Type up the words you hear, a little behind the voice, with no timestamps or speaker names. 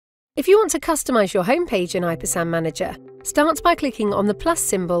If you want to customize your homepage in IPassan Manager, start by clicking on the plus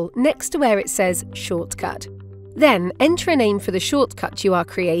symbol next to where it says Shortcut. Then enter a name for the shortcut you are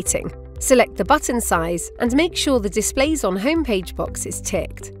creating. Select the button size and make sure the Displays on Homepage box is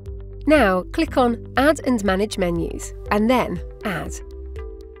ticked. Now click on Add and Manage Menus and then Add.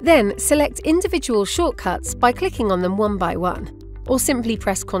 Then select individual shortcuts by clicking on them one by one, or simply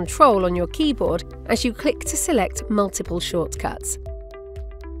press Ctrl on your keyboard as you click to select multiple shortcuts.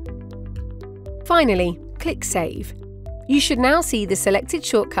 Finally, click Save. You should now see the selected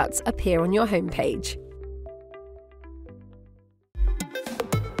shortcuts appear on your homepage.